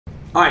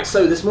All right,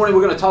 so this morning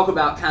we're going to talk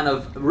about I'm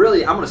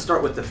going to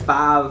start with the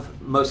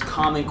 5 most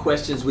common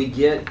questions we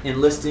get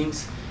in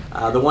listings.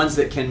 The ones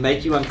that can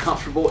make you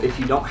uncomfortable if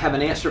you don't have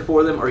an answer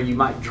for them, or you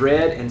might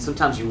dread, and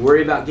sometimes you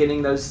worry about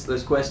getting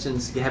those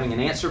questions, having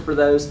an answer for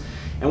those.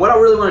 And what I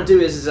really want to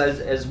do is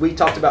as we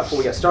talked about before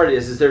we got started,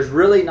 is there's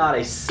really not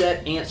a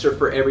set answer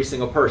for every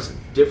single person.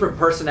 Different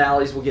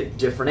personalities will get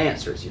different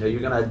answers. You're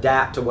going to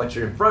adapt to what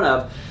you're in front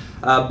of,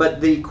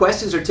 but the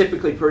questions are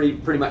typically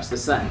pretty much the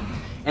same.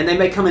 And they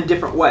may come in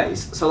different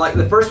ways. So like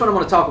the first one I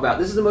want to talk about,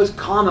 this is the most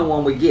common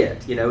one we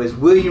get, is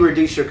will you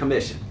reduce your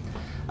commission?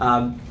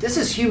 This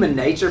is human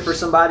nature for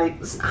somebody.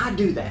 Listen, I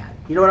do that.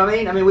 You know what I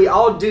mean? I mean, we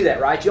all do that,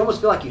 right? You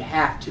almost feel like you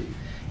have to.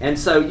 And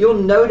so you'll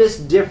notice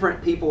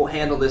different people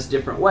handle this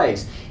different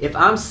ways. If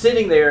I'm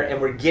sitting there and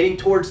we're getting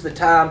towards the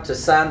time to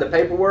sign the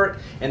paperwork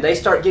and they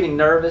start getting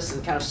nervous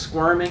and kind of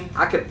squirming,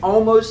 I can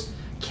almost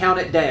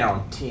count it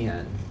down.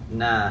 10,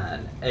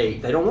 9,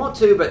 8. They don't want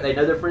to, but they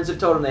know their friends have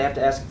told them they have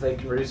to ask if they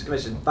can reduce the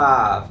commission.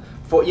 5,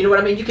 4. You know what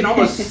I mean? You can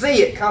almost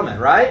see it coming,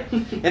 right?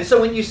 And so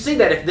when you see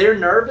that, if they're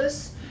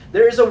nervous,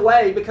 there is a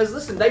way, because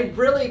listen, they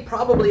really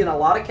probably in a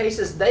lot of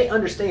cases, they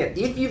understand.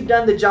 If you've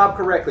done the job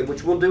correctly,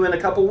 which we'll do in a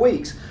couple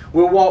weeks,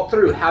 we'll walk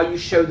through how you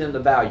show them the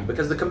value.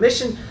 Because the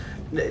commission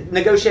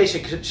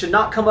negotiation should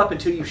not come up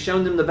until you've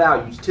shown them the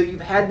value, until you've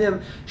had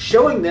them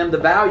showing them the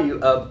value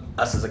of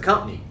us as a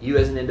company, you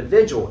as an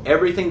individual,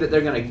 everything that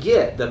they're going to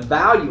get, the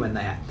value in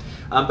that.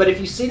 But if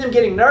you see them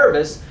getting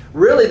nervous,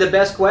 really the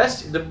best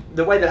question,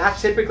 the way that I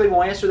typically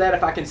will answer that,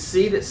 if I can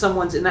see that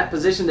someone's in that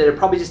position that they're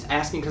probably just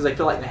asking because they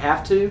feel like they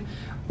have to,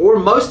 or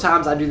most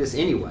times I do this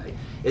anyway,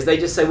 is they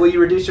just say, will you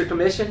reduce your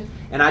commission?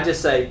 And I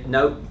just say,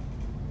 nope.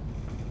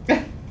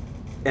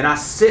 And I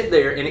sit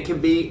there and it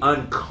can be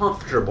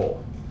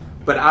uncomfortable,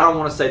 but I don't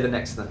want to say the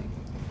next thing.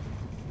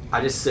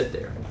 I just sit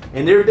there.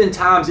 And there have been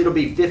times it'll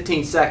be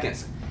 15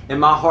 seconds and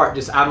my heart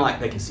just, I'm like,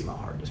 they can see my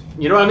heart.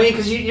 You know what I mean?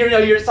 Because you're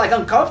it's like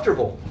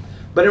uncomfortable.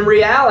 But in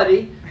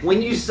reality,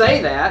 when you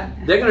say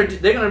that, they're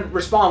gonna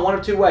respond one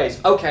of 2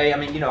 ways. Okay, I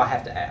mean, I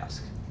have to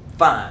ask.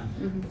 Fine.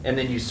 Mm-hmm. And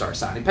then you start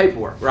signing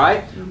paperwork,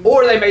 right? Mm-hmm.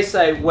 Or they may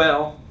say,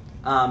 well,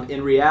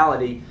 in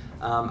reality,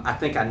 I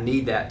think I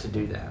need that to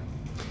do that.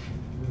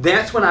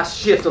 That's when I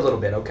shift a little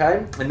bit,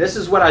 okay? And this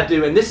is what I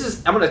do. And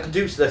I'm going to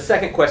do the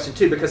second question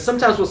too, because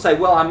sometimes we'll say,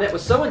 well, I met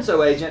with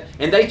so-and-so agent,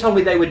 and they told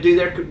me they would do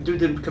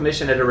the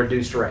commission at a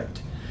reduced rate.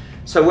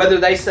 So whether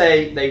they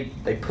say,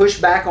 they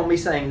push back on me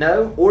saying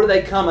no, or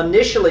they come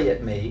initially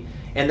at me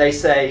and they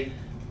say,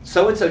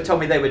 so-and-so told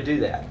me they would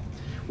do that.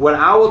 What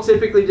I will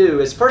typically do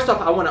is, first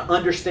off, I want to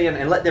understand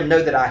and let them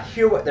know that I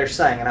hear what they're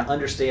saying and I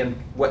understand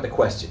what the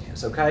question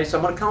is, okay? So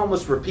I'm going to kind of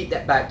almost repeat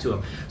that back to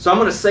them. So I'm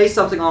going to say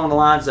something along the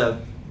lines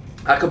of,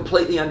 I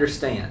completely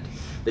understand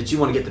that you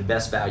want to get the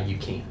best value you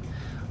can.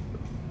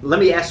 Let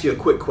me ask you a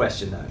quick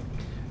question though.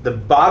 The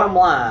bottom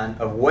line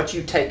of what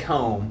you take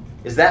home,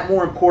 is that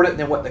more important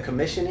than what the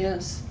commission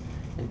is?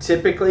 And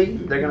typically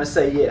they're going to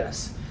say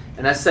yes.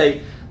 And I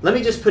say, let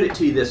me just put it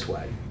to you this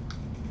way.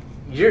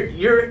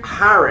 You're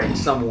hiring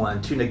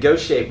someone to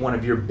negotiate one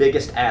of your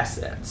biggest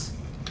assets.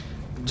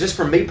 Just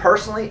for me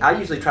personally, I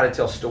usually try to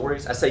tell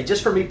stories. I say,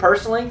 just for me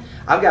personally,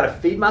 I've got to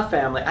feed my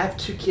family. I have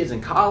 2 kids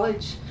in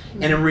college.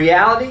 And in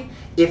reality,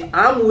 if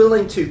I'm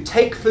willing to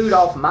take food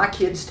off my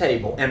kids'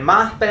 table and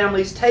my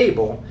family's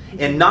table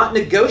and not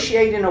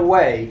negotiate in a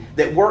way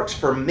that works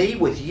for me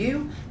with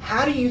you,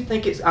 how do you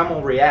think I'm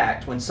going to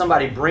react when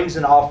somebody brings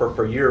an offer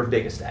for your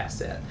biggest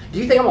asset? Do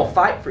you think I'm going to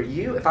fight for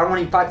you if I don't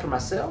even fight for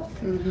myself?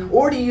 Mm-hmm.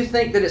 Or do you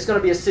think that it's going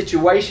to be a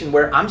situation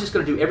where I'm just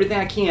going to do everything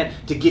I can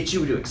to get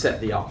you to accept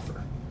the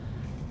offer?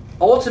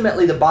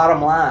 Ultimately, the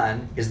bottom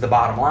line is the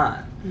bottom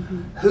line.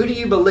 Mm-hmm. Who do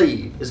you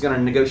believe is going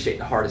to negotiate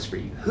the hardest for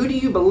you? Who do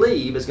you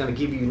believe is going to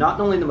give you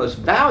not only the most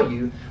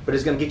value, but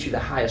is going to get you the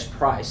highest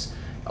price,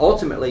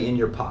 ultimately in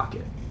your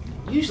pocket?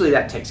 Usually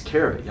that takes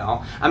care of it,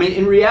 y'all. I mean,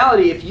 in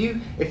reality, if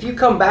you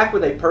come back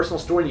with a personal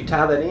story and you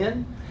tie that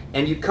in,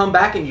 and you come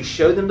back and you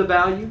show them the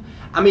value,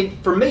 I mean,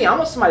 for me, I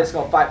want somebody that's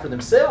going to fight for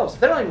themselves.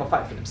 If they're not even going to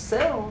fight for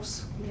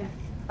themselves, yeah.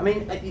 I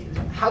mean,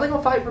 how are they going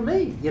to fight for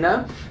me,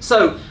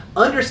 So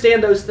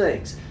understand those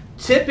things.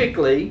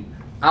 Typically,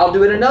 I'll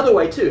do it another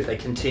way too if they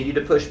continue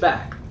to push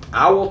back.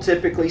 I will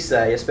typically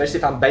say, especially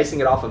if I'm basing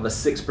it off of a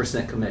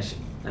 6%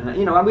 commission.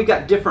 And we've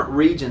got different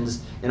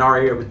regions in our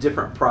area with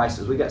different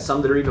prices. We've got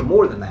some that are even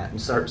more than that and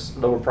certain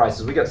lower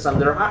prices. We've got some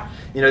that are high,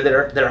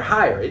 that are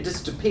higher. It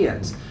just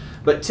depends.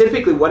 But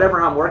typically,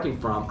 whatever I'm working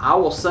from, I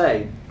will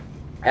say,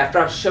 after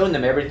I've shown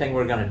them everything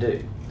we're going to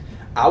do,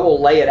 I will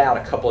lay it out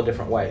a couple of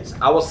different ways.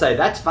 I will say,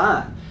 that's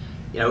fine.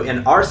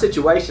 In our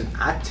situation,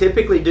 I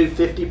typically do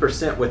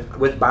 50%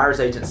 with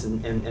buyer's agents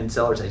and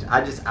seller's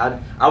agents.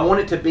 I want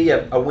it to be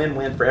a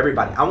win-win for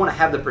everybody. I want to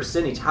have the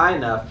percentage high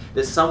enough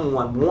that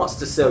someone wants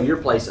to sell your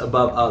place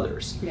above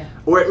others, yeah.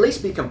 Or at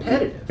least be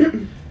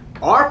competitive.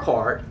 Our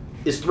part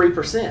is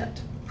 3%.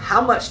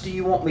 How much do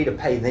you want me to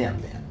pay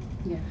them then?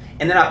 Yeah.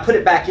 And then I put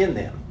it back in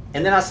them.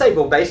 And then I say,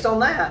 well, based on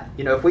that,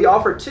 if we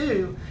offer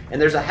 2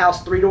 and there's a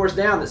house 3 doors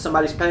down that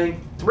somebody's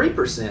paying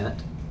 3%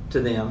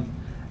 to them,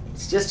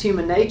 it's just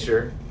human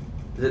nature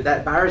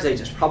that buyer's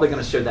agent is probably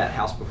going to show that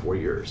house before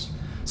yours.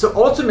 So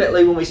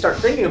ultimately, when we start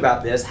thinking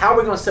about this, how are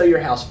we going to sell your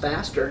house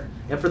faster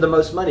and for the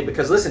most money?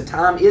 Because listen,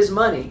 time is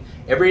money.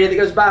 Every day that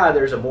goes by,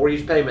 there's a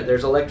mortgage payment,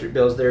 there's electric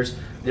bills,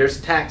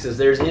 there's taxes,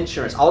 there's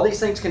insurance. All these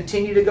things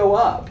continue to go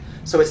up.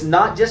 So it's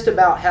not just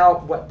about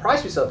what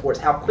price we sell it for, it's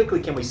how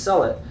quickly can we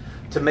sell it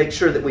to make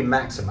sure that we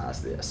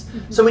maximize this.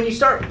 Mm-hmm. So when you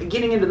start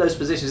getting into those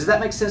positions, does that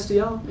make sense to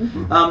y'all?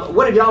 Mm-hmm.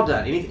 What have y'all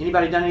done?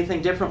 Anybody done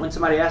anything different when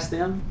somebody asked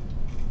them?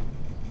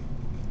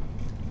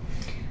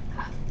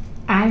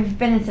 I've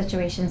been in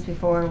situations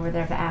before where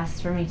they've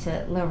asked for me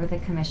to lower the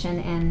commission,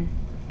 and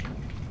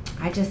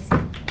I just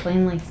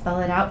plainly spell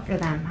it out for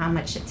them how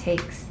much it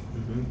takes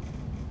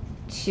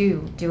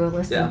to do a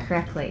listing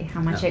correctly,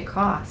 how much it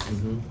costs,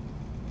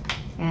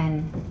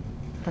 and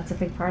that's a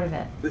big part of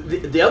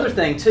it. The other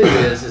thing too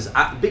is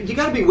you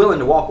got to be willing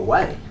to walk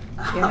away.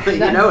 I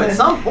mean, at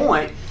some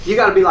point you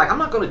got to be like, I'm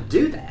not going to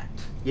do that.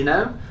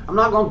 I'm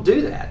not going to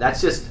do that.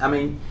 That's just, I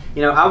mean.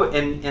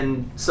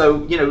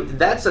 So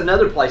that's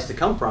another place to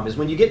come from is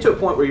when you get to a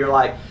point where you're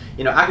like,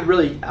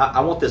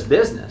 I want this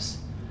business,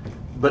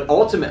 but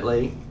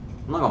ultimately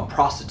I'm not going to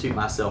prostitute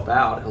myself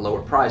out at a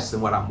lower price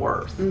than what I'm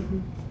worth.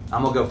 I'm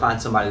going to go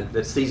find somebody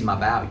that sees my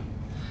value,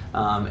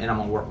 and I'm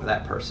going to work with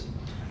that person.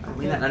 I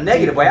mean, in a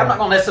negative way, I'm not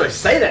going to necessarily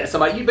say that to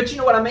somebody, but you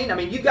know what I mean? I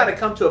mean, you've got to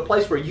come to a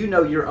place where you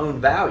know your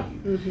own value.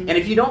 And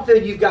if you don't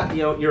feel you've got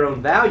your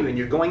own value and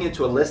you're going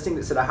into a listing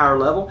that's at a higher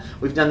level,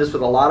 we've done this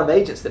with a lot of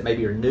agents that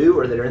maybe are new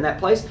or that are in that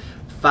place,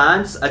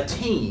 finds a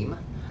team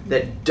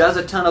that does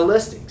a ton of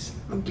listings.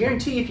 I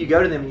guarantee you if you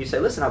go to them and you say,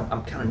 listen,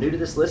 I'm kind of new to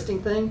this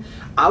listing thing,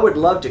 I would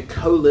love to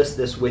co-list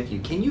this with you.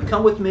 Can you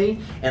come with me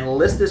and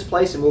list this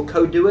place and we'll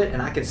co-do it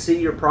and I can see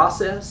your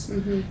process?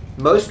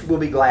 Most will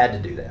be glad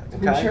to do that,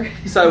 okay? Sure.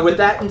 So with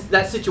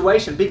that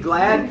situation, be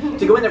glad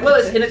to go in there. Well,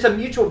 it's a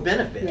mutual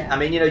benefit. Yeah. I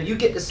mean, you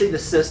get to see the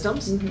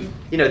systems.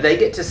 They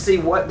get to see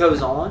what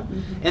goes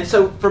on. And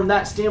so from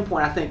that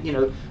standpoint, I think,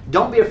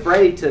 don't be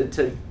afraid of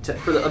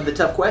the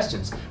tough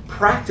questions.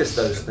 Practice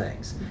those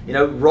things.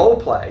 Role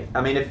play. I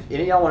mean, if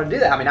any of y'all want to do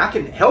that, I mean, I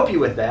can help you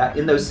with that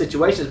in those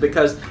situations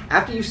because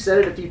after you've said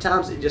it a few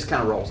times, it just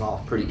kind of rolls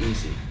off pretty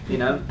easy,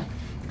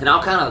 And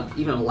I'll kind of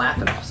even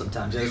laugh it off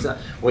sometimes.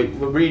 Wait,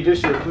 will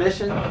reduce your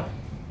commission?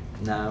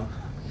 No.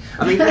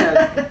 I mean,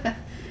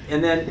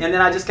 and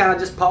then I just kind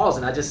of pause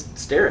and I just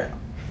stare at them.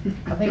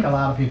 I think a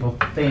lot of people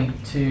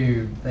think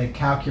too, they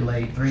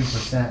calculate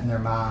 3% in their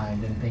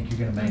mind and think you're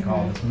going to make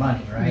all this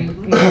money, right?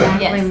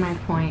 Exactly my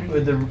point.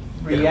 But the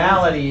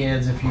reality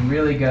is if you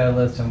really go,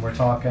 listen, we're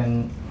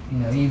talking,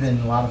 even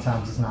a lot of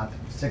times it's not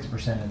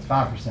 6%, it's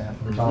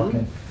 5%. We're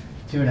talking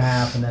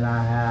 2.5%, and then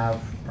I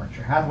have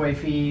Berkshire Hathaway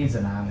fees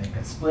and I make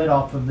a split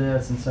off of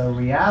this. And so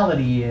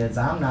reality is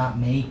I'm not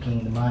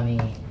making the money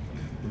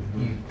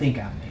you think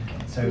I'm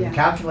making. So you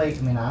calculate,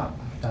 I mean, I've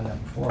done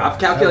that before. I've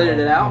calculated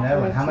it out.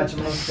 And how much I'm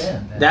going to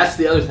spend. That's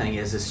the other thing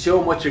is show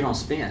them what you're going to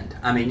spend.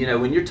 I mean,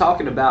 when you're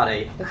talking about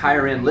a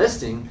higher end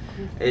listing,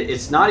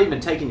 it's not even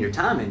taking your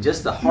time in,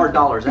 just the hard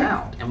dollars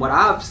out. And what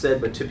I've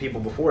said to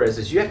people before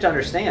is you have to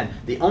understand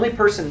the only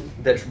person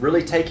that's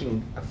really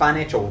taking a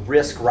financial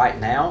risk right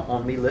now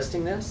on me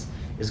listing this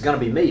is going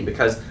to be me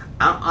because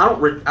I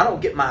don't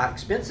get my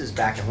expenses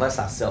back unless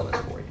I sell this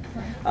for you.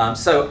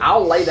 So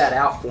I'll lay that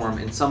out for them,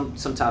 and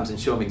sometimes and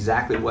show them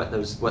exactly what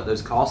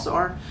those costs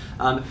are.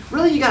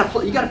 Really, you got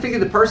to figure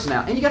the person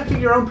out, and you got to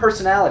figure your own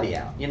personality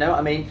out.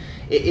 I mean,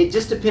 it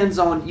just depends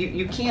on you.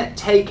 You can't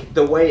take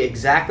the way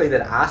exactly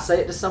that I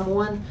say it to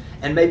someone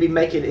and maybe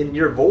make it in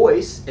your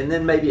voice, and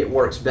then maybe it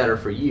works better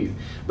for you.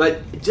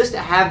 But just to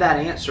have that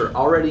answer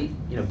already,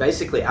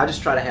 basically, I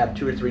just try to have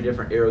 2 or 3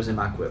 different arrows in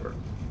my quiver.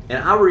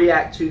 And I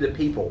react to the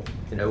people,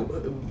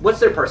 what's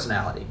their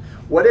personality?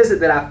 What is it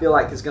that I feel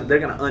like they're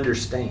going to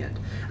understand?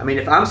 I mean,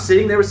 if I'm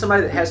sitting there with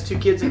somebody that has 2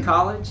 kids in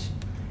college,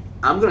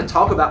 I'm going to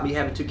talk about me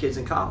having 2 kids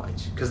in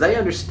college because they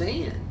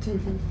understand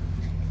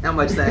how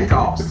much that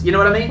costs. You know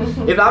what I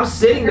mean? If I'm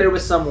sitting there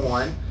with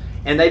someone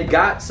and they've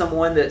got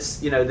someone that's,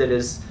 that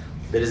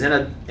is in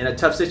a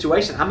tough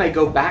situation, I may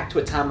go back to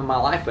a time in my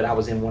life but I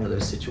was in one of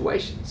those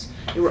situations.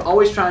 And we're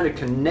always trying to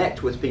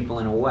connect with people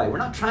in a way. We're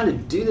not trying to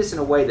do this in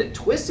a way that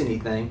twists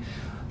anything,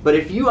 but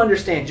if you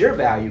understand your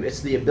value, it's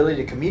the ability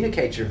to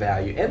communicate your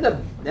value and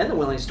the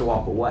willingness to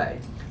walk away.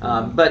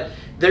 But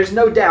there's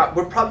no doubt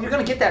you're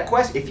going to get that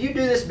question. If you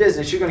do this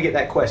business, you're going to get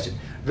that question.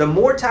 The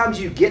more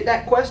times you get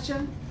that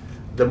question,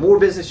 the more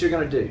business you're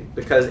going to do,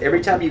 because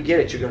every time you get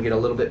it, you're going to get a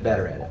little bit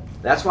better at it.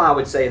 That's why I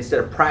would say instead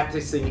of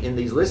practicing in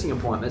these listing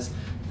appointments,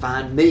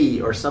 find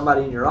me or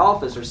somebody in your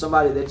office or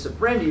somebody that's a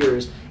friend of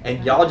yours,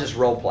 and y'all just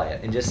role play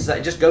it and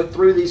just go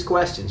through these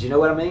questions. You know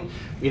what I mean?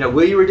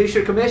 Will you reduce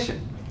your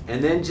commission?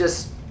 And then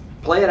just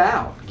play it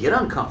out. Get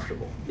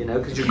uncomfortable,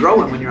 because you're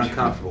growing when you're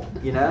uncomfortable,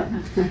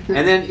 And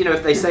then,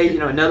 if they say,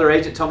 another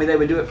agent told me they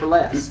would do it for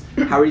less,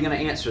 how are you going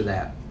to answer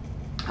that?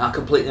 I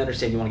completely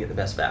understand you want to get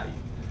the best value.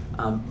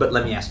 But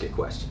let me ask you a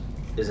question.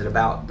 Is it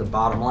about the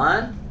bottom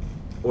line,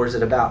 or is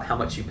it about how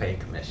much you pay in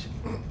commission?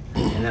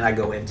 And then I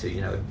go into,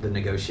 the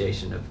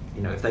negotiation of,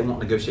 if they won't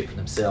negotiate for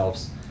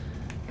themselves,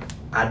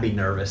 I'd be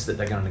nervous that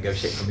they're going to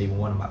negotiate for me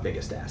one of my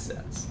biggest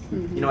assets.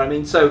 You know what I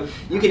mean? So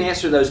you can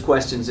answer those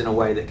questions in a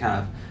way that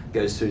kind of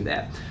goes through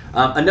that.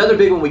 Another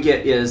big one we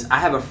get is, I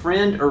have a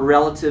friend or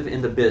relative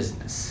in the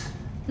business.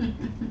 You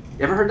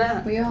ever heard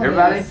that? We all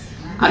Everybody? yes.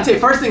 I tell you,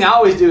 first thing I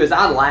always do is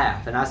I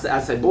laugh and I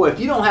say, boy, if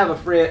you don't have a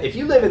friend, if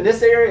you live in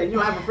this area and you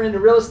don't have a friend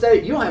in real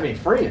estate, you don't have any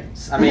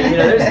friends. I mean,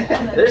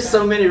 there's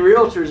so many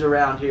realtors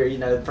around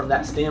here, from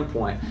that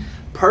standpoint.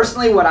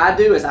 Personally, what I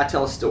do is I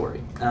tell a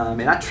story.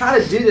 And I try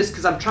to do this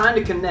because I'm trying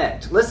to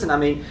connect. Listen,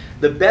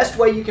 the best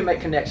way you can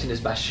make connection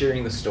is by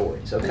sharing the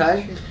stories,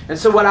 okay? And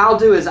so what I'll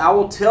do is I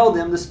will tell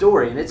them the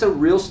story, and it's a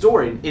real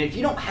story. And if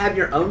you don't have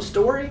your own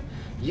story,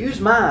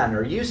 use mine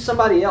or use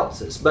somebody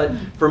else's. But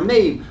for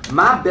me,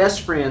 my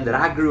best friend that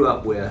I grew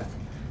up with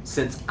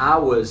since I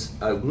was,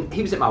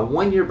 he was at my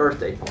 1-year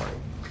birthday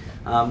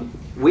party.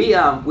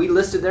 We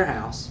listed their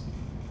house,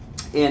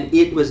 and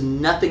it was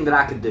nothing that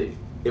I could do.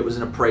 It was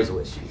an appraisal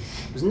issue.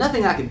 There was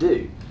nothing I could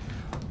do.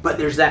 But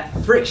there's that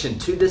friction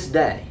to this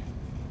day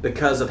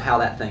because of how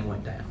that thing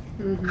went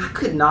down. I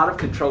could not have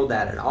controlled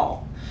that at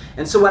all.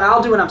 And so what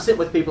I'll do when I'm sitting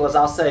with people is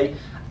I'll say,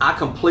 I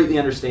completely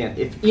understand.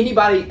 If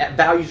anybody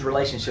values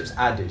relationships,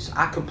 I do. So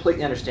I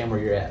completely understand where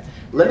you're at.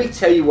 Let me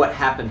tell you what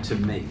happened to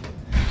me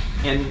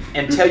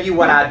and tell you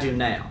what I do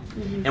now.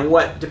 And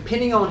what,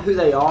 depending on who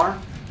they are,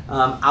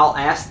 I'll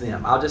ask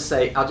them. I'll just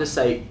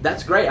say,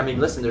 that's great.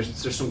 Listen,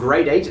 there's some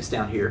great agents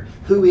down here.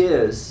 Who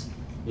is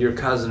your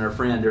cousin or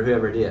friend or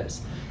whoever it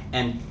is?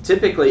 And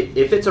typically,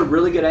 if it's a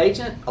really good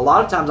agent, a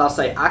lot of times I'll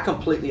say, I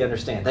completely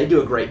understand. They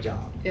do a great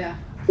job. Yeah.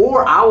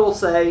 Or I will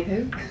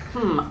say,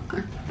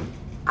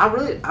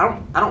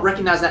 I don't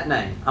recognize that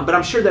name, but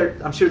I'm sure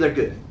they're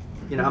good.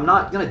 I'm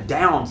not going to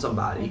down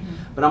somebody,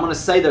 but I'm going to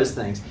say those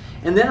things,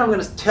 and then I'm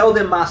going to tell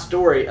them my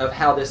story of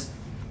how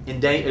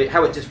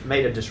how it just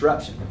made a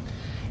disruption.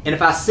 And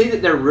if I see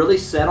that they're really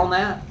set on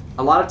that,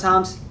 a lot of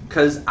times,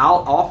 because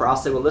I'll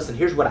say, well, listen,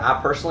 here's what I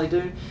personally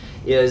do,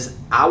 is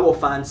I will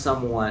find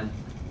someone,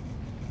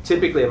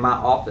 typically in my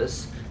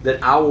office,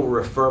 that I will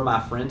refer my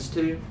friends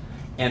to.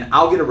 And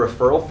I'll get a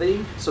referral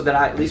fee so that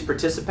I at least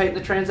participate in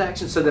the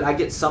transaction, so that I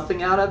get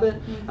something out of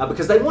it,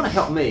 because they want to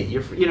help me.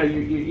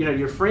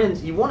 Your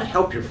friends, you want to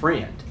help your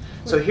friend.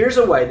 So here's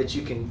a way that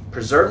you can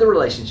preserve the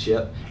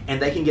relationship,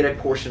 and they can get a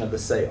portion of the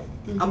sale.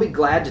 I'll be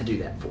glad to do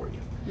that for you.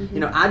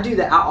 I do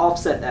that. I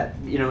offset that,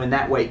 in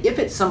that way. If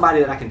it's somebody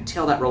that I can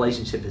tell that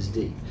relationship is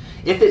deep.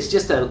 If it's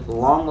just a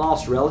long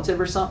lost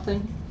relative or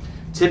something,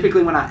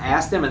 typically when I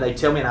ask them and they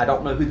tell me and I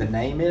don't know who the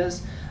name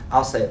is,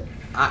 I'll say,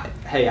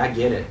 hey, I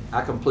get it.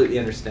 I completely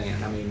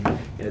understand.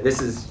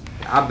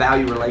 I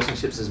value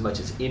relationships as much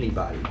as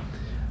anybody.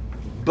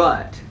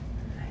 But,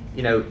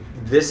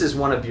 this is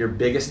one of your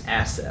biggest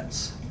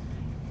assets.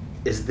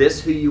 Is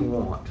this who you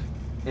want?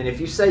 And if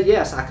you say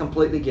yes, I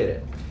completely get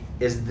it.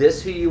 Is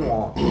this who you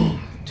want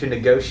to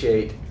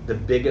negotiate the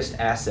biggest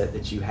asset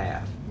that you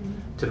have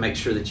to make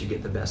sure that you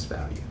get the best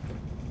value?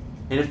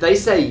 And if they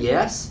say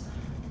yes,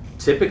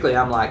 typically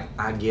I'm like,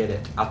 I get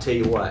it. I'll tell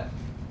you what.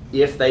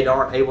 If they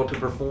aren't able to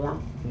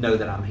perform, know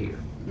that I'm here.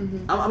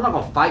 I'm not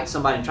going to fight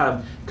somebody and try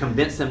to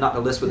convince them not to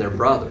list with their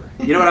brother.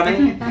 You know what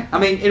I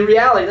mean? In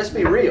reality, let's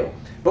be real.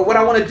 But what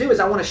I want to do is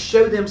I want to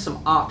show them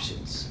some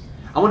options.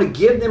 I want to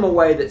give them a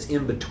way that's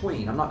in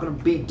between. I'm not going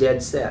to be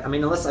dead set.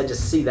 Unless I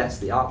just see that's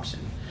the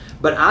option.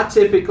 But I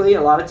typically,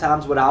 a lot of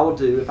times, what I will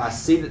do, if I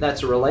see that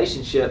that's a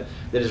relationship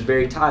that is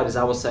very tight, is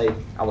I will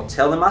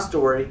tell them my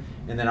story,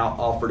 and then I'll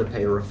offer to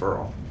pay a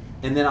referral.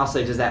 And then I'll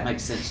say, does that make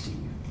sense to you?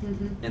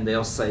 And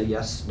they'll say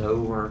yes,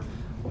 no, or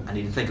I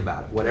need to think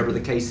about it, whatever the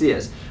case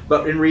is.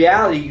 But in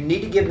reality, you need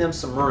to give them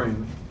some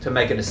room to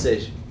make a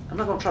decision. I'm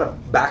not going to try to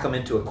back them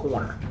into a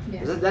corner.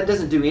 Yeah. That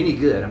doesn't do any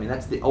good.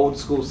 That's the old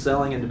school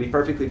selling, and to be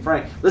perfectly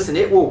frank, listen,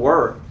 it will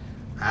work.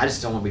 I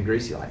just don't want to be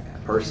greasy like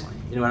that, personally.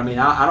 You know what I mean?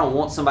 I don't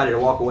want somebody to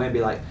walk away and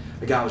be like,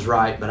 the guy was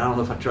right, but I don't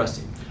know if I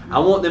trust him. I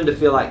want them to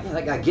feel like, yeah,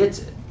 that guy gets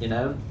it,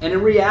 And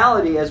in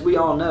reality, as we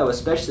all know,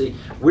 especially,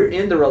 we're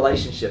in the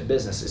relationship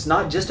business. It's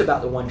not just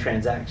about the one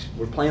transaction.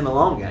 We're playing the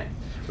long game.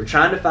 We're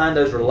trying to find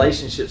those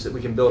relationships that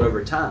we can build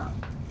over time.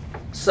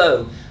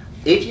 So,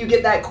 if you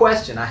get that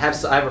question, I have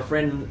a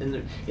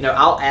friend,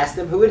 I'll ask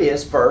them who it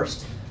is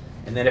first,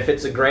 and then if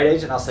it's a great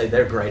agent, I'll say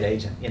they're a great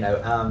agent.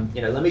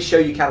 Let me show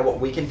you kind of what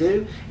we can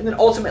do, and then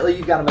ultimately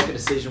you've got to make a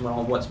decision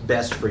on what's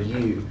best for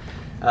you.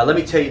 Let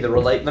me tell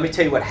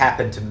you what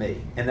happened to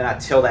me, and then I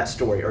tell that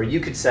story. Or you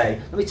could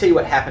say, let me tell you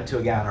what happened to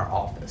a guy in our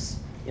office,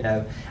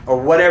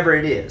 or whatever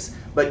it is.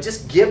 But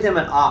just give them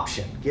an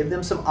option. Give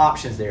them some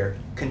options there.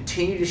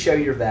 Continue to show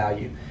your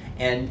value.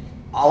 And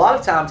a lot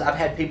of times I've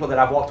had people that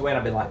I've walked away and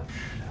I've been like,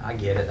 I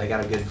get it, they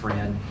got a good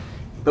friend.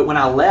 But when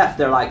I left,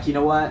 they're like, you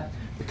know what?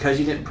 Because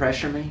you didn't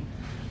pressure me,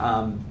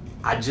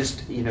 I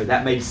just,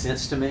 that made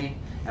sense to me,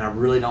 and I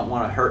really don't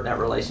want to hurt that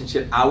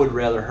relationship. I would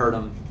rather hurt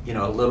them,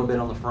 a little bit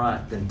on the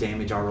front than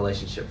damage our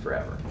relationship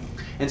forever.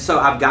 And so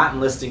I've gotten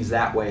listings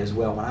that way as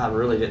well when I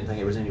really didn't think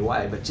it was any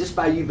way. But just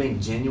by you being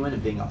genuine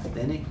and being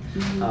authentic,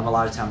 a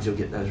lot of times you'll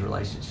get those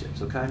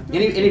relationships, okay?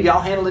 Any of y'all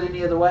handle it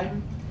any other way?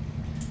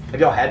 Have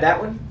y'all had that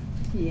one?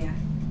 Yeah.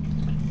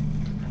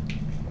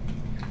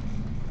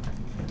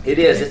 It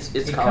is.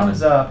 It's it common.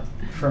 comes up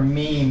for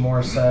me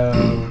more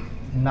so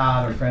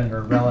not a friend or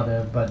a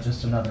relative, but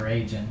just another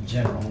agent in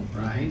general,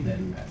 right? That,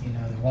 you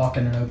know, they walk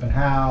in an open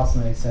house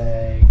and they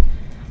say,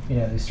 you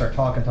know, they start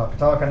talking.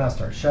 I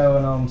start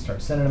showing them,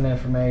 start sending them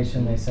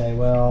information. They say,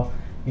 well,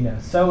 you know,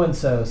 so and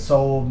so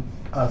sold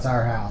us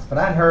our house, but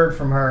I hadn't heard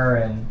from her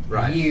in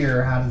a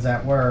year. How does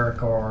that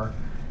work? Or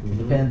it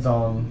depends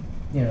on,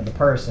 you know, the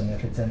person,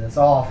 if it's in this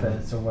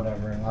office or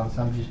whatever. And a lot of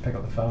times you just pick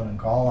up the phone and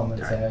call them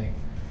and say,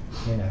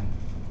 you know,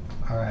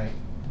 all right,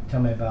 tell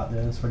me about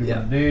this. What do you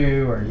want to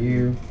do? Or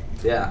you?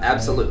 Yeah,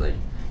 absolutely.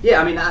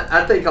 Yeah, I mean,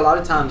 I think a lot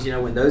of times, you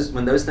know, when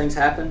those things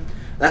happen,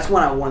 that's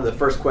one of the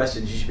first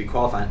questions you should be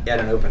qualifying at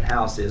an open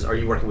house is, are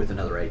you working with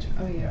another agent?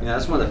 Oh, yeah. You know,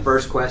 that's one of the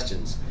first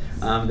questions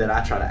that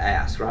I try to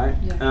ask, right?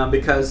 Yeah.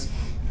 Because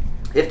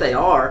if they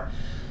are,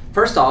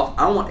 first off,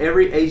 I want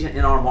every agent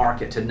in our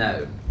market to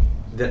know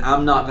that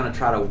I'm not going to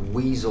try to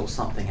weasel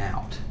something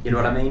out. You know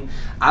what I mean?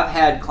 I've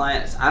had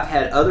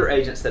other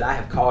agents that I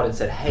have called and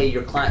said, hey,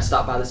 your client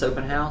stopped by this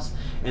open house,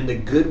 and the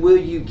goodwill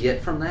you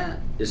get from that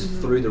is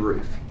through the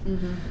roof.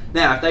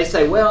 Now, if they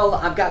say, well,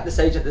 I've got this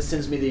agent that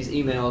sends me these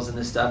emails and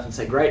this stuff, and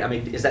say, great, I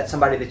mean, is that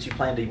somebody that you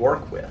plan to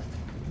work with?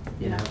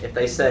 You know, if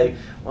they say,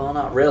 well,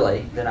 not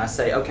really, then I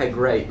say, okay,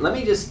 great. Let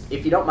me just,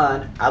 if you don't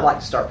mind, I'd like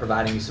to start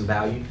providing you some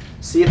value.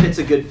 See if it's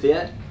a good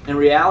fit. In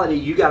reality,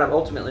 you got to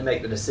ultimately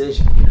make the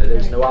decision. You know,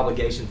 there's no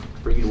obligation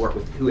for you to work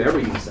with whoever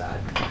you decide.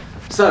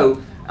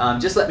 So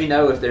just let me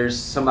know if there's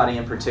somebody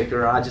in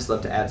particular. I'd just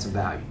love to add some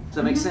value. Does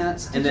that make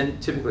sense? And then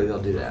typically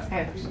they'll do that.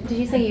 Did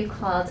you say you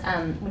called,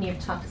 when you've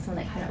talked to someone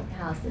that had an open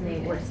house and they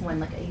worked with someone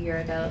like a year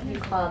ago, you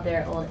called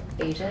their old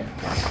agent?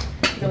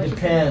 It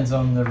depends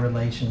on the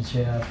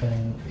relationship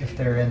and if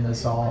they're in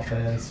this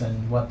office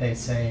and what they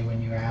say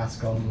when you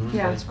ask them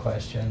those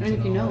questions. And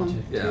if you know all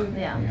them. that.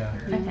 Yeah.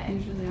 Okay.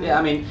 Yeah,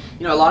 I mean,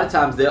 you know, a lot of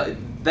times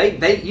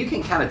you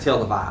can kind of tell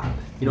the vibe.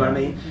 You know what I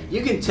mean?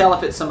 You can tell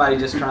if it's somebody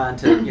just trying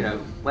to, you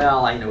know,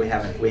 well, you know, we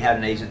had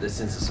an agent that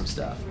sends us some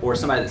stuff, or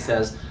somebody that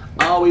says,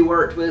 oh, we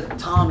worked with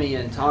Tommy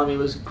and Tommy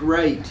was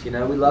great. You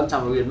know, we love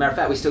Tommy. As a matter of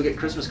fact, we still get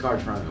Christmas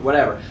cards from him.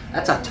 Whatever.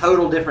 That's a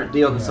total different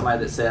deal than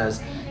somebody that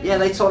says, yeah,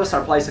 they sold us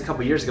our place a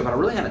couple years ago, but I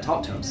really haven't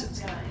talked to them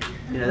since then.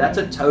 You know, that's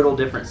a total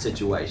different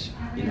situation.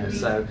 You know,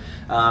 so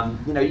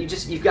you know,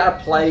 you've got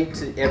to play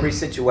to every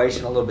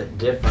situation a little bit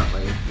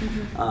differently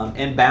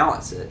and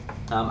balance it.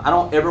 I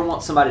don't ever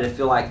want somebody to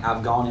feel like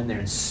I've gone in there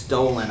and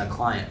stolen a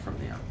client from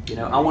them. You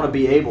know, I want to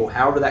be able,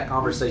 however that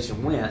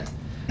conversation went,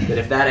 that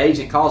if that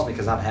agent calls me,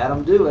 because I've had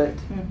them do it,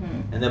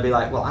 and they'll be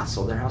like, well, I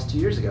sold their house 2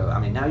 years ago. I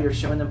mean, now you're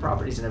showing them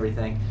properties and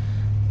everything.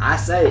 I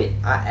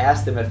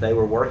asked them if they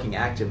were working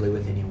actively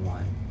with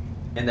anyone,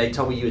 and they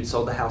told me you had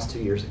sold the house 2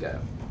 years ago.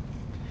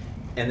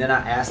 And then I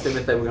asked them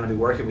if they were going to be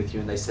working with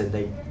you, and they said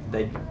they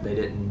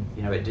didn't.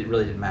 You know,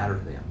 really didn't matter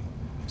to them.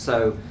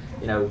 So,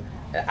 you know,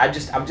 I'm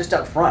just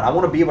up front. I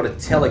want to be able to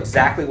tell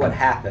exactly what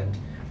happened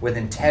with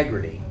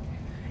integrity,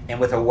 and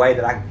with a way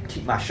that I can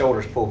keep my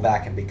shoulders pulled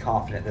back and be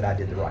confident that I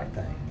did the right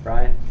thing.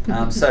 Right?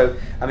 So,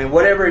 I mean,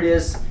 whatever it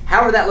is,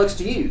 however that looks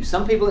to you.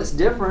 Some people it's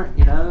different,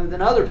 you know,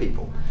 than other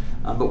people.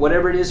 But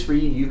whatever it is for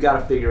you, you've got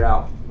to figure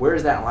out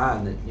where's that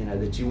line that you know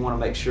that you want to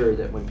make sure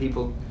that when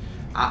people,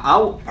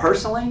 I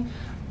personally.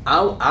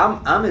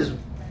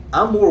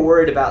 I'm more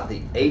worried about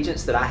the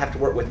agents that I have to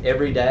work with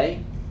every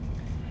day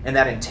and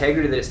that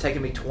integrity that it's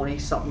taken me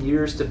 20-something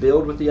years to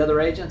build with the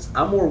other agents.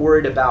 I'm more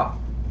worried about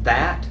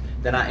that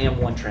than I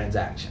am one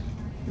transaction,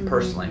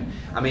 personally.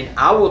 I mean,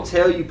 I will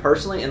tell you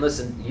personally, and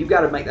listen, you've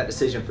got to make that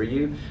decision for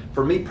you.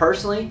 For me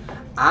personally,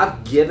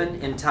 I've given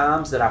in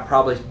times that I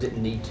probably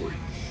didn't need to.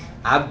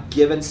 I've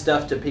given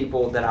stuff to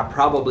people that I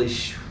probably,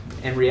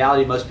 in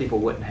reality, most people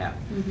wouldn't have.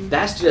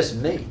 That's just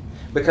me.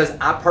 Because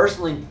I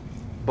personally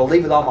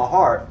believe with all my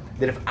heart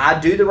that if I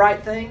do the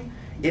right thing,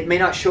 it may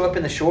not show up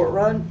in the short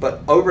run,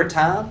 but over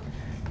time,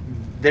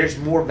 there's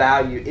more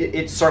value.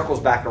 It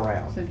circles back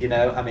around. You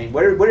know, I mean,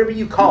 whatever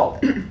you call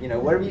it, you know,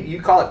 whatever you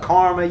call it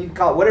karma, you can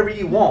call it whatever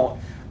you want.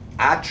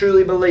 I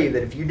truly believe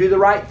that if you do the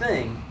right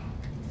thing,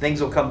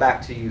 things will come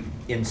back to you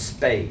in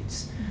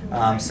spades.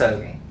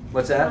 So,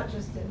 what's that?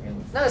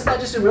 No, it's not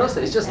just in real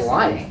estate. It's just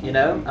life, you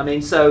know. I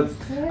mean, so that's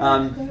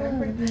something.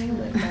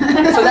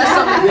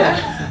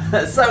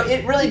 Yeah. So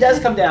it really does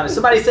come down. If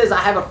somebody says I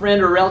have a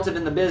friend or relative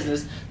in the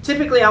business,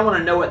 typically I want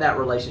to know what that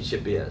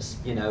relationship is.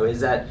 You know, is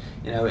that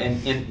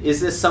and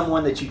is this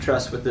someone that you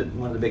trust with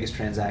one of the biggest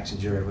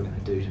transactions you're ever going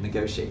to do to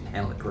negotiate and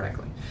handle it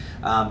correctly?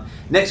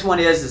 Next one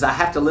is I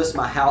have to list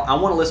my house. I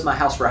want to list my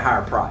house for a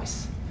higher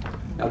price.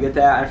 Y'all get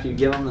that after you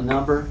give them the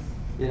number,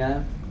 you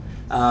know.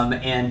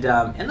 And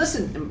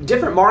listen,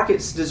 different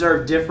markets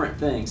deserve different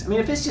things. I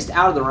mean, if it's just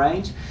out of the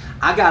range,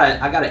 I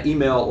got an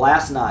email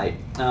last night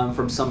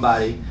from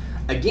somebody.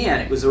 Again,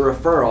 it was a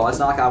referral. It's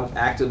not like I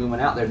actively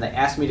went out there. And they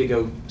asked me to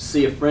go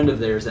see a friend of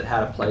theirs that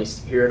had a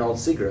place here in Old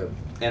Seagrove.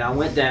 And I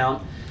went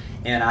down,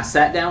 and I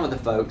sat down with the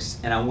folks,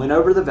 and I went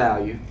over the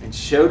value and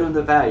showed them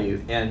the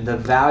value. And the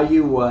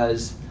value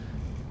was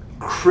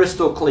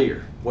crystal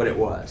clear what it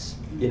was,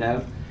 you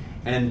know.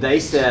 And they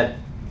said,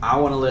 I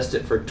want to list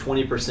it for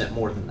 20%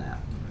 more than that.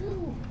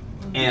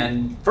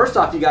 And first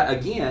off, you got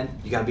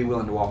to be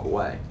willing to walk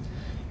away.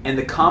 And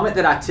the comment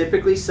that I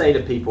typically say to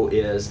people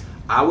is,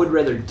 I would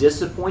rather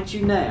disappoint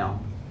you now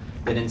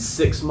than in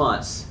 6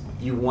 months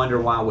you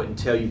wonder why I wouldn't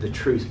tell you the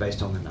truth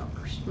based on the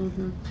numbers.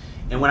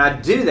 And when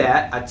I do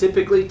that, I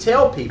typically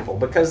tell people,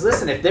 because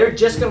listen, if they're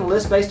just going to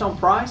list based on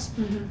price,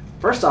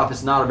 first off,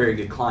 it's not a very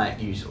good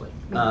client usually.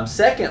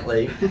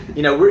 Secondly,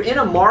 we're in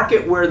a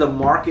market where the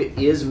market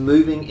is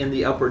moving in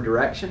the upward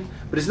direction,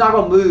 but it's not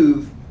going to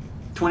move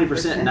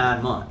 20% in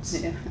 9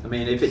 months. Yeah. I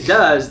mean, if it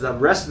does, the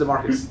rest of the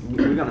market's,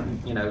 we're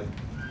going to,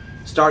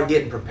 start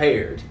getting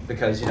prepared,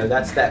 because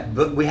that's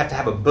we have to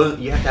have a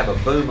boom. You have to have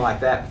a boom like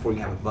that before you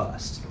have a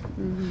bust.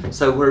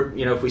 So we're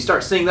if we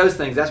start seeing those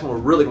things, that's when we're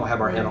really going to have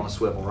our head on a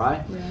swivel,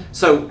 right? Yeah.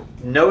 So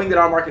knowing that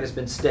our market has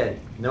been steady,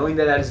 knowing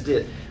that is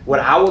it, what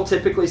I will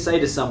typically say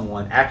to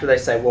someone after they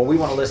say, well, we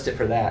want to list it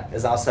for that,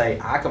 is I'll say,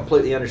 I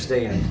completely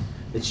understand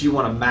that you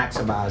want to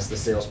maximize the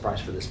sales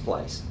price for this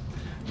place.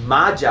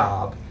 My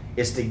job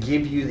is to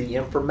give you the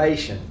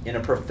information in a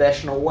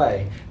professional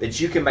way that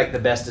you can make the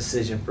best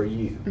decision for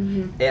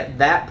you. At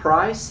that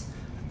price,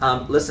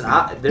 listen,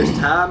 there's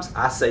times,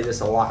 I say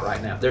this a lot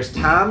right now, there's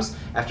times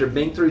after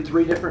being through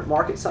 3 different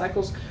market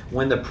cycles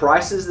when the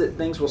prices that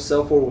things will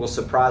sell for will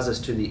surprise us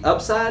to the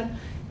upside,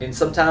 and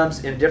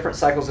sometimes in different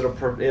cycles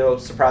it'll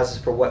surprise us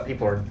for what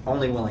people are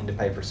only willing to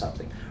pay for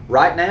something.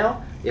 Right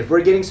now, if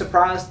we're getting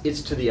surprised,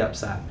 it's to the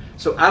upside.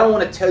 So I don't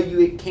want to tell you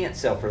it can't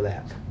sell for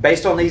that.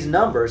 Based on these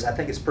numbers, I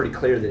think it's pretty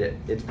clear that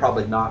it's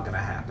probably not going to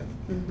happen.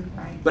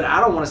 Right. But I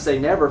don't want to say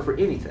never for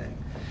anything.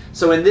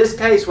 So in this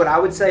case, what I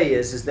would say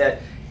is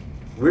that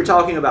we're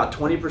talking about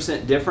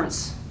 20%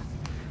 difference.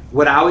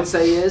 What I would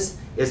say is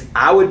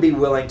I would be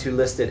willing to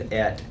list it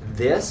at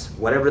this,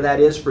 whatever that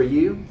is for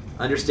you,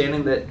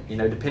 understanding that,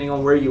 depending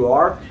on where you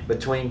are,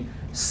 between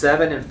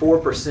 7 and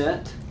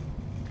 4%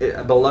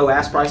 below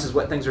ask price is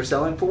what things are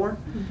selling for.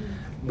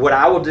 What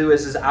I will do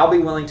is I'll be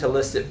willing to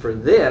list it for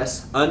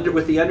this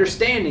with the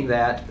understanding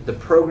that the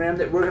program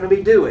that we're going to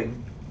be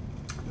doing,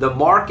 the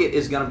market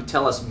is going to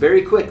tell us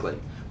very quickly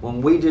when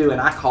we do,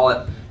 and I call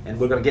it, and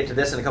we're going to get to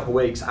this in a couple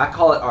weeks, I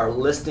call it our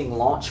listing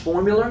launch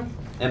formula.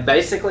 And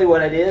basically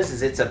what it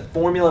is it's a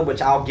formula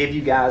which I'll give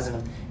you guys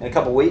in a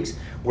couple weeks,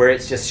 where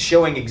it's just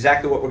showing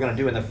exactly what we're going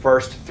to do in the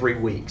first 3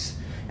 weeks.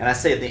 And I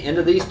say at the end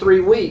of these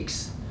 3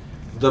 weeks,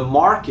 the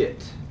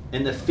market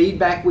and the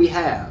feedback we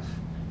have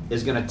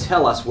is going to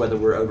tell us whether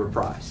we're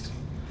overpriced.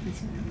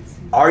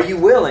 Are you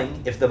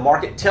willing, if the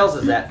market tells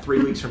us that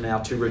 3 weeks from now,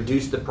 to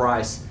reduce the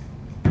price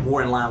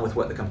more in line with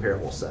what the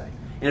comparables say?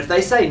 And if they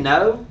say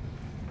no,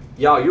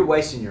 y'all, you're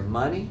wasting your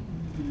money,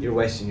 you're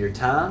wasting your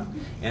time,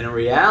 and in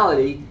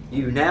reality,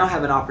 you now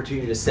have an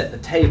opportunity to set the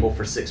table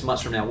for 6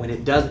 months from now when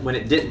it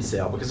didn't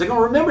sell, because they're going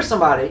to remember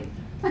somebody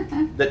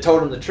that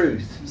told them the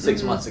truth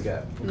 6 months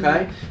ago.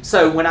 Okay,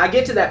 so when I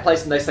get to that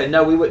place and they say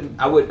no, we wouldn't,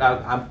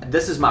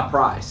 this is my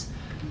price,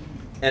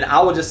 and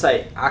I will just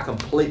say I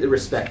completely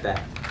respect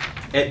that.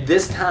 At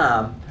this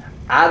time,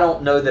 I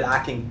don't know that I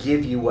can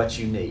give you what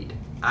you need.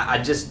 I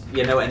just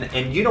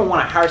and you don't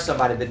want to hire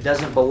somebody that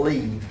doesn't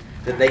believe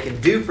that they can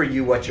do for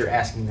you what you're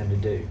asking them to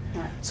do.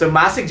 Right. So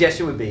my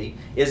suggestion would be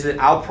is that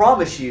I'll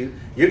promise you're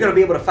going to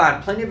be able to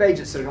find plenty of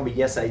agents that are going to be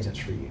yes agents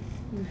for you.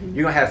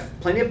 You're going to have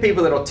plenty of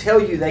people that will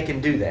tell you they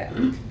can do that.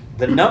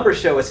 The numbers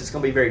show us it's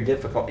going to be very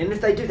difficult. And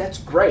if they do, that's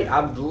great. I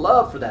would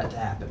love for that to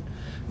happen.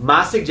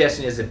 My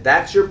suggestion is if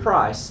that's your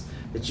price,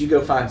 that you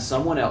go find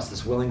someone else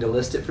that's willing to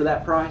list it for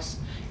that price.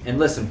 And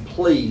listen,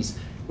 please,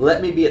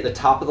 let me be at the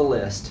top of the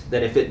list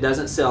that if it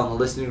doesn't sell and the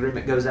listing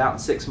agreement goes out in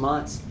 6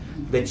 months,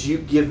 that you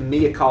give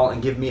me a call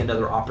and give me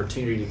another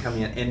opportunity to come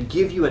in and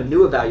give you a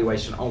new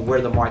evaluation on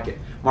where the market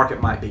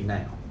might be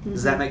now.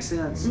 Does that make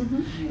sense?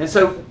 And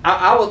so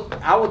I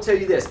will tell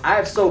you this. I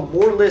have sold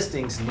more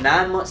listings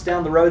 9 months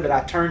down the road that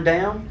I turned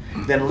down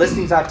than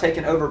listings I've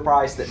taken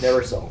overpriced that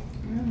never sold.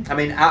 I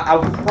mean, I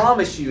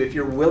promise you, if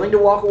you're willing to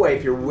walk away,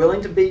 if you're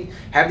willing to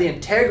have the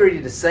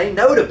integrity to say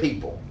no to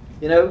people,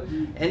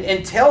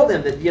 and tell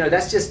them that,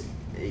 that's just,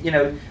 in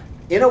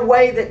a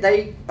way that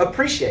they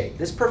appreciate,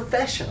 that's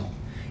professional.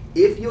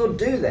 If you'll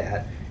do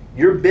that,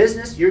 your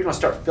business, you're going to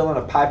start filling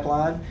a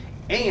pipeline.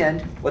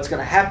 And what's going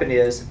to happen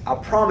is, I'll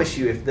promise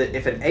you,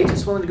 if an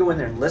agent's willing to go in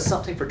there and list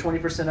something for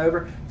 20%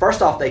 over,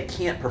 first off, they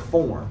can't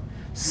perform.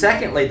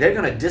 Secondly, they're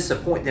going to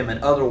disappoint them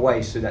in other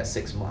ways through that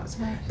 6 months.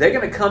 Right. They're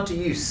going to come to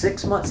you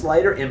 6 months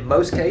later, in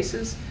most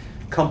cases,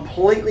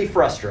 completely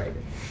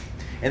frustrated.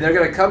 And they're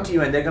going to come to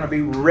you and they're going to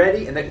be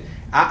ready, and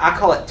I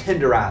call it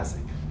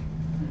tenderizing.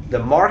 The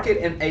market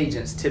and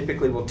agents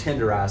typically will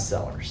tenderize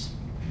sellers.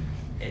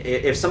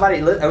 If somebody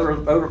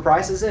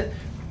overprices it,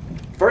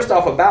 first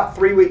off, about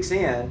 3 weeks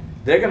in,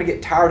 they're going to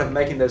get tired of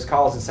making those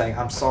calls and saying,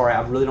 I'm sorry,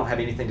 I really don't have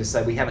anything to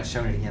say. We haven't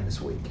shown it again this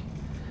week.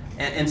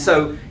 And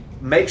so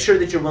make sure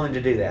that you're willing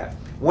to do that.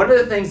 One of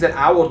the things that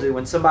I will do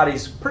when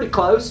somebody's pretty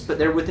close, but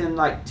they're within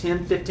like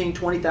 $10,000, $15,000,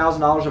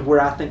 $20,000 of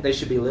where I think they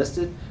should be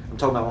listed, I'm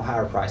talking about on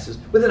higher prices,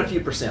 within a few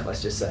percent,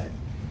 let's just say.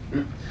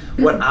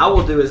 What I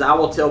will do is I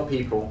will tell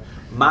people,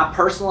 my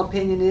personal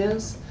opinion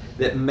is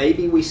that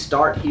maybe we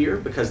start here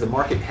because the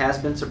market has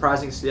been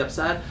surprising to the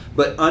upside,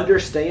 but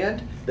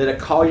understand that a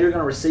call you're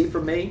going to receive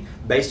from me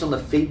based on the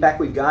feedback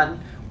we've gotten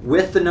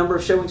with the number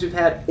of showings we've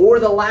had or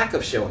the lack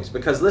of showings.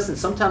 Because listen,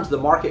 sometimes the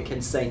market can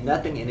say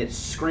nothing and it's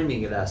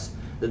screaming at us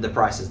that the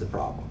price is the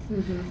problem.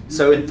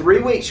 So in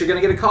 3 weeks, you're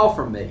going to get a call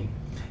from me,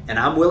 and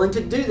I'm willing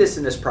to do this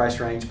in this price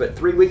range, but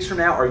 3 weeks from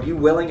now, are you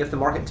willing, if the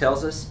market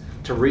tells us,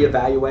 to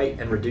reevaluate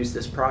and reduce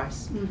this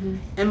price?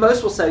 And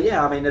most will say,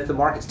 yeah, I mean, if the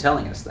market's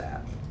telling us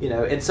that, you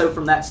know. And so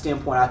from that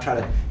standpoint, I try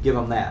to give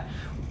them that.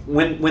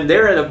 When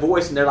they're at a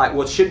voice and they're like,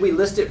 well, should we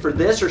list it for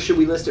this or should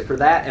we list it for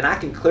that? And I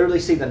can clearly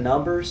see the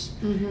numbers.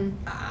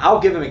 I'll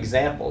give them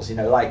examples, you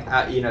know, like,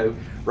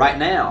 right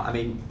now, I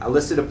mean, I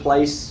listed a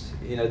place,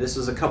 you know, this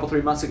was a couple,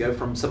 3 months ago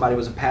from somebody who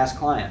was a past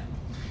client.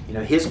 You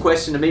know, his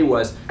question to me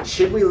was,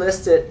 should we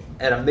list it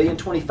at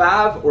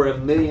 $1,025,000 or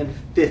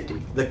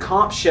 $1,050,000? The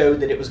comp showed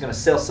that it was going to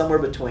sell somewhere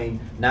between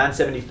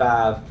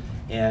 $975,000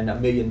 and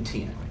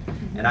 $1,010,000.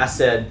 And I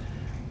said,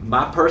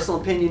 my personal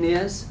opinion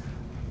is,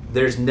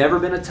 there's never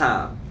been a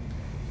time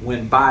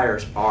when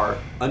buyers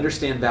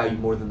understand value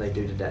more than they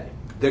do today.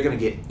 They're going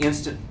to get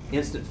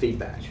instant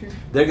feedback. Sure.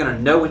 They're going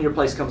to know when your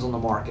place comes on the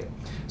market.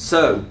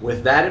 So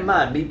with that in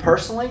mind, me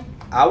personally,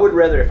 I would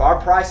rather, if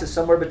our price is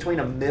somewhere between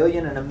 $1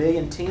 million and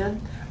 $1,010,000,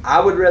 I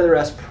would rather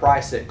us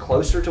price it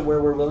closer to where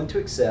we're willing to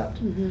accept,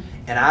 and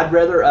I'd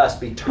rather us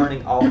be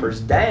turning offers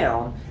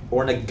down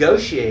or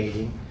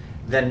negotiating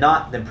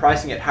than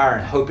pricing it higher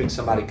and hoping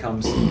somebody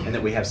comes and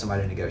that we have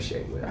somebody to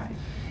negotiate with. Right.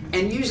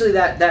 And usually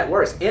that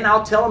works. And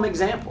I'll tell them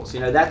examples. You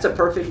know, that's a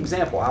perfect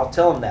example. I'll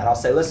tell them that. I'll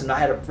say, listen, I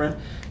had a friend,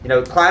 you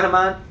know, client of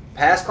mine,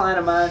 past client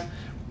of mine,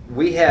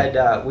 we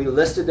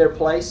listed their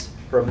place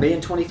for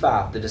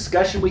 $1,025,000. The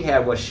discussion we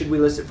had was, should we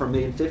list it for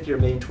 $1,050,000 or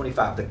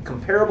 $1,025,000? The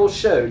comparable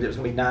showed that it was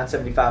going to be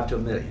 $975,000 to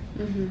 $1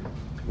 million.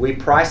 We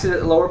priced it at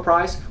the lower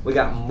price. We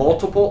got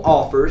multiple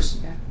offers,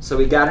 so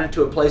we got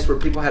into a place where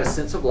people had a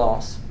sense of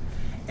loss,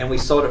 and we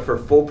sold it for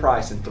full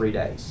price in 3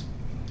 days.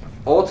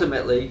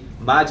 Ultimately,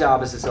 my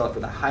job is to sell it for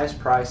the highest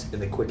price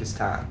in the quickest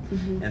time.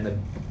 And the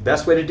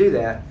best way to do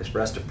that is for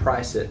us to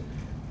price it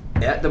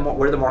at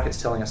where the market's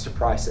telling us to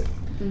price it.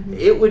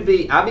 It would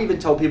be, I've even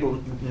told people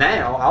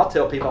now, I'll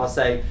tell people, I'll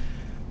say,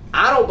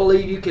 I don't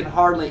believe you can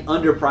hardly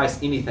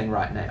underprice anything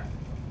right now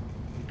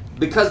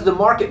because the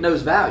market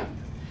knows value.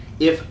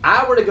 If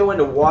I were to go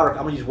into I'm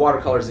going to use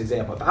watercolor as an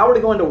example. If I were to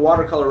go into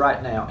watercolor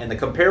right now and the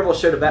comparable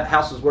showed that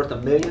house was worth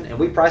 $1 million and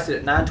we priced it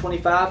at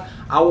 $925,000,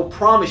 I will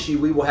promise you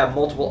we will have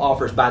multiple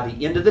offers by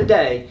the end of the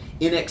day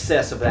in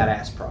excess of that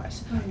ask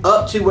price,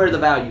 up to where the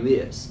value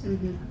is,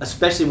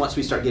 especially once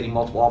we start getting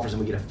multiple offers and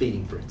we get a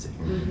feeding frenzy.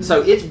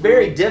 So it's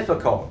very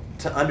difficult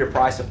to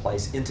underprice a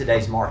place in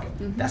today's market.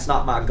 That's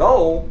not my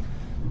goal,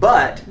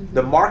 but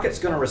the market's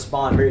going to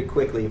respond very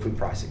quickly if we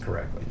price it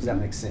correctly. Does that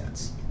make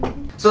sense?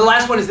 So the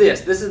last one is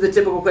this. This is the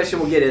typical question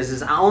we'll get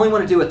is I only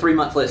want to do a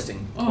 3-month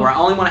listing, or I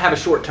only want to have a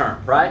short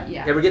term, right?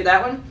 Yeah. Ever get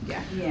that one?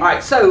 Yeah. All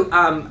right, so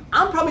I'm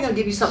probably going to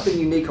give you something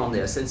unique on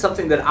this, and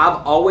something that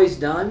I've always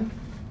done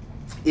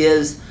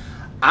is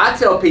I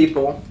tell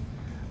people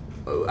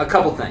a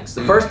couple things.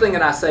 The first thing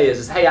that I say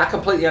is, hey, I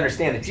completely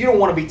understand that you don't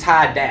want to be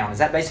tied down. Is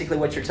that basically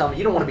what you're telling me?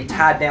 You don't want to be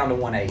tied down to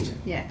one agent.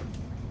 Yeah.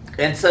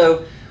 And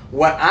so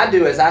what I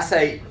do is I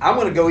say, I'm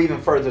going to go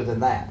even further than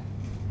that.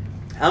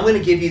 I'm going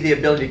to give you the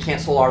ability to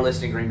cancel our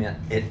listing agreement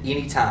at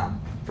any time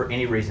for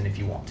any reason if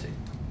you want to.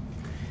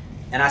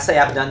 And I say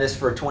I've done this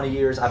for 20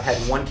 years. I've had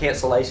one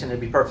cancellation. To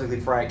be perfectly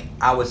frank,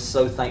 I was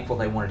so thankful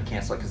they wanted to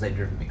cancel it because they'd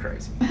driven me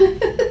crazy.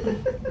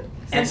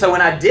 And so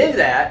when I did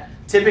that,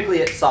 typically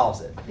it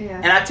solves it. Yeah.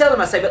 And I tell them,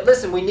 I say, but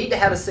listen, we need to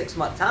have a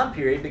 6-month time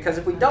period because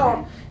if we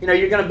don't, you know,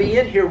 you're going to be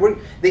in here.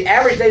 The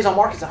average days on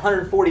market is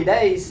 140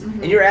 days,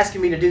 and you're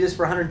asking me to do this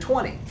for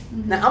 120.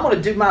 Now, I'm going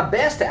to do my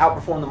best to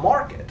outperform the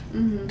market.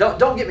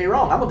 Don't get me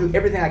wrong. I'm going to do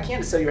everything I can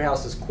to sell your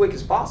house as quick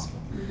as possible.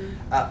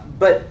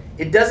 But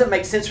it doesn't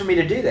make sense for me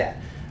to do that.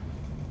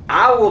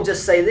 I will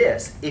just say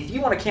this. If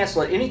you want to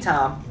cancel at any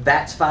time,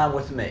 that's fine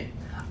with me.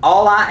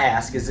 All I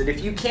ask is that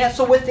if you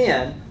cancel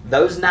within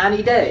those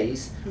 90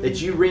 days, that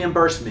you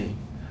reimburse me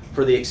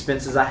for the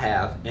expenses I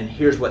have, and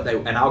here's what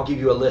and I'll give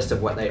you a list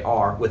of what they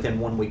are within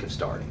 1 week of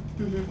starting.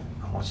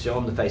 I'm going to show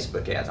them the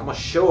Facebook ads. I'm going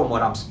to show them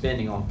what I'm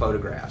spending on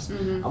photographs.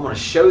 I'm going to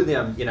show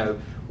them, you know,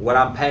 what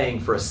I'm paying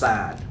for a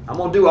sign. I'm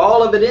going to do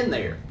all of it in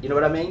there. You know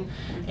what I mean?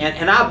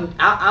 And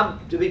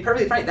I'm to be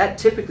perfectly frank, that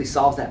typically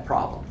solves that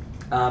problem.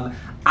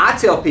 I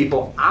tell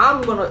people,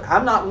 I'm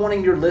not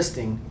wanting your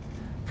listing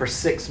for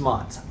 6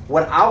 months.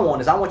 What I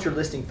want is I want your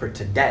listing for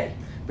today.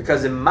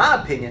 Because in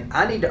my opinion,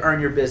 I need to earn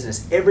your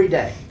business every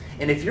day.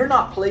 And if you're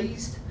not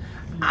pleased,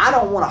 I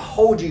don't want to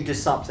hold you to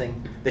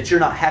something that you're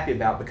not happy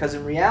about. Because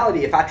in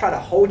reality, if I try to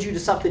hold you to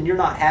something you're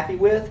not happy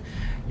with,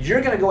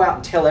 you're going to go out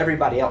and tell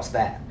everybody else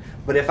that.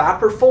 But if I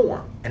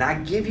perform and I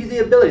give you the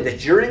ability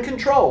that you're in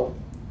control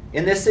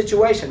in this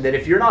situation, that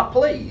if you're not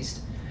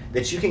pleased,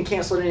 that you can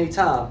cancel at any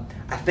time,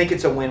 I think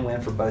it's a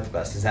win-win for both of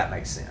us. Does that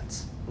make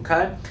sense?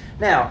 Okay?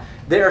 Now,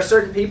 there are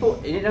certain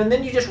people, and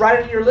then you just write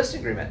it in your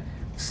listing agreement.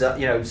 So,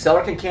 you know,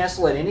 seller can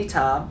cancel at any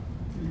time.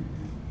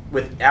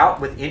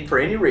 for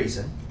any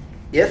reason,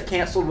 if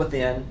canceled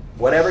within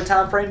whatever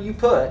time frame you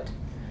put,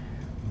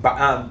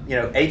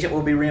 agent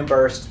will be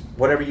reimbursed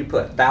whatever you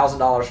put,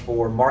 $1,000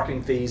 for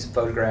marketing fees,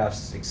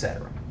 photographs,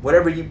 etc.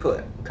 Whatever you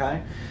put,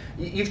 okay?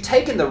 You've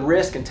taken the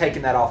risk and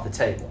taken that off the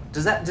table.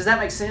 Does that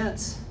make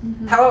sense?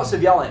 Mm-hmm. How else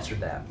have y'all answered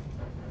that?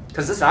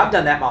 Because listen, I've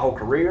done that my whole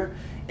career,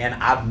 and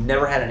I've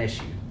never had an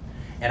issue.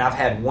 And I've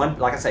had one,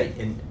 like I say,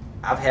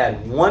 I've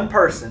had one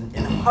person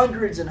in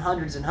hundreds and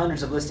hundreds and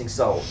hundreds of listings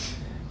sold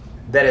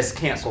that has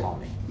canceled on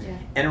me. Yeah.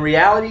 And in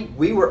reality,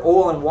 we were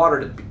oil and water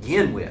to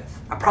begin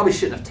with. I probably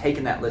shouldn't have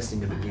taken that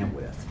listing to begin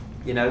with.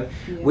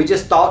 We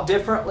just thought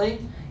differently.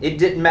 It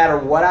didn't matter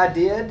what I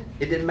did.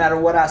 It didn't matter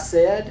what I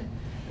said.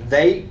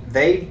 They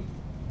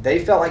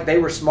felt like they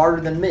were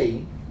smarter than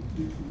me,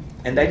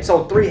 and they'd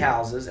sold 3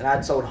 houses, and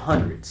I'd sold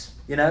hundreds.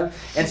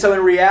 And so in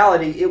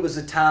reality, it was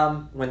a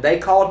time when they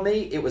called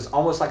me, it was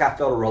almost like I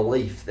felt a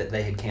relief that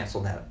they had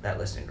canceled that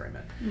listing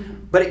agreement.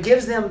 Mm-hmm. But it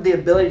gives them the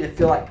ability to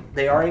feel like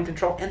they are in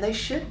control, and they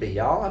should be,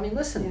 y'all. I mean,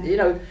 listen,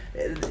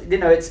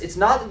 it's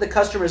not that the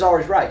customer is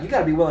always right. You got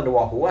to be willing to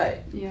walk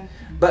away. Yeah.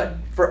 But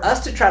for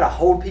us to try to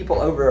hold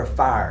people over a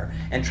fire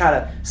and try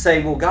to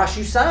say, well, gosh,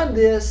 you signed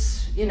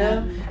this,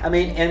 I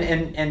mean,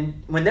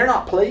 and when they're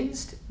not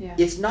pleased,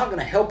 it's not going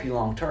to help you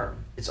long term.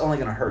 It's only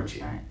going to hurt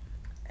you. Right.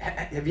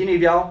 Have any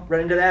of y'all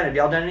run into that? Have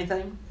y'all done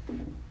anything?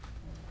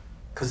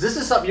 Because this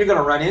is something you're going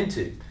to run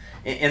into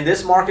in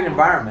this market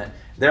environment.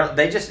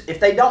 If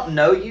they don't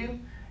know you,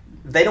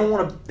 they don't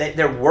want to.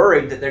 They're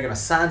worried that they're going to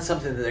sign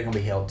something that they're going to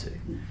be held to.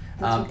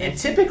 And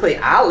typically,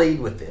 I lead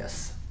with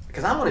this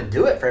because I want to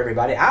do it for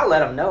everybody. I let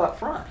them know up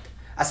front.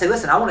 I say,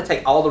 listen, I want to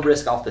take all the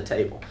risk off the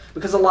table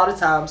because a lot of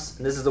times,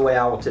 and this is the way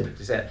I will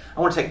typically say it, I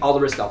want to take all the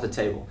risk off the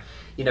table.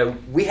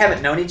 We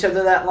haven't known each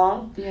other that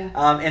long. Yeah.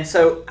 And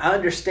so I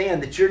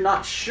understand that you're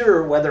not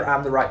sure whether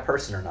I'm the right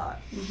person or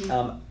not.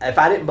 Mm-hmm. If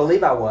I didn't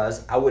believe I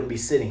was, I wouldn't be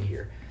sitting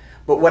here.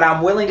 But what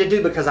I'm willing to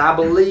do, because I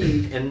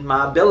believe in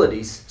my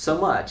abilities so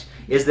much,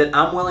 is that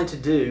I'm willing to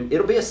do,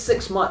 it'll be a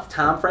 6-month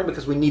time frame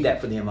because we need that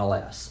for the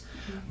MLS.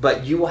 Mm-hmm.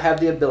 But you will have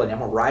the ability, I'm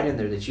going to write in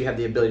there that you have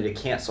the ability to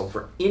cancel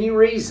for any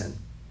reason,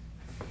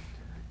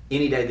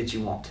 any day that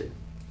you want to.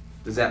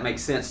 Does that make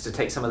sense to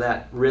take some of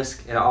that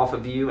risk off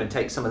of you and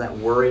take some of that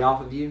worry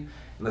off of you?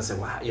 And let's say,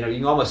 wow, you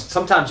can almost,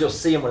 sometimes you'll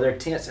see them where they're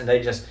tense and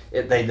they just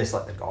let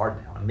the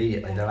guard down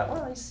immediately. Yeah. They're like,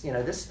 well,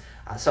 this,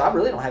 so I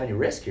really don't have any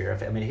risk here. If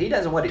he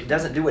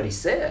doesn't do what he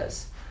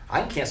says,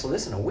 I can cancel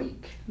this in a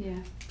week. Yeah.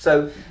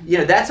 So,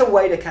 that's a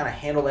way to kind of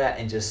handle that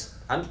and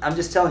I'm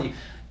just telling you,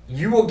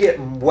 you will get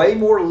way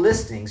more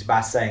listings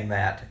by saying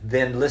that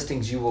than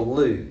listings you will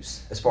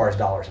lose as far as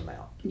dollars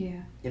amount.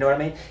 Yeah. You know what I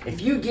mean?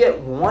 If you get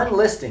one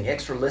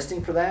extra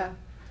listing for that,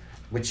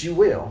 which you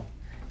will,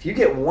 if you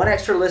get one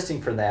extra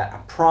listing for that, I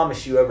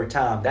promise you over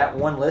time, that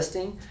one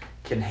listing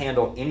can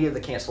handle any of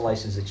the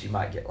cancellations that you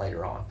might get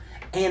later on.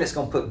 And it's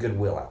going to put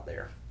goodwill out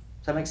there.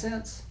 Does that make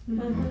sense?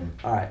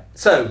 Mm-hmm. All right.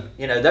 So,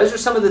 those are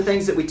some of the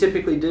things that we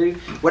typically do.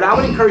 What I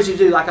would encourage you to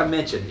do, like I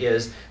mentioned,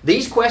 is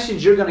these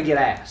questions you're going to get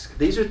asked.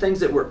 These are things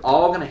that we're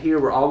all going to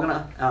hear, we're all going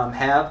to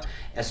have.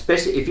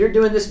 Especially if you're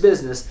doing this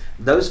business,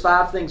 those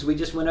 5 things we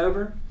just went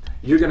over,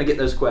 you're going to get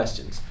those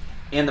questions.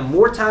 And the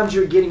more times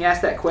you're getting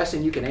asked that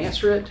question, you can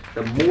answer it,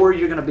 the more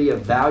you're going to be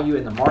of value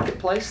in the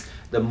marketplace,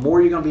 the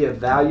more you're going to be of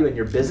value and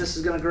your business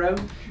is going to grow.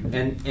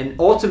 And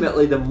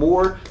ultimately, the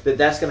more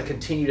that's going to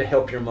continue to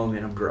help your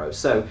momentum grow.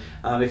 So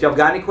if y'all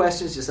got any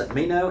questions, just let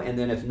me know. And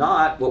then if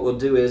not, what we'll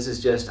do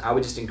I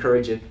would just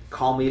encourage you,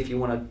 call me if you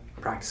want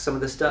to practice some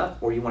of this stuff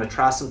or you want to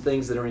try some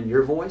things that are in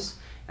your voice,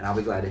 and I'll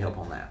be glad to help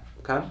on that.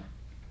 Okay?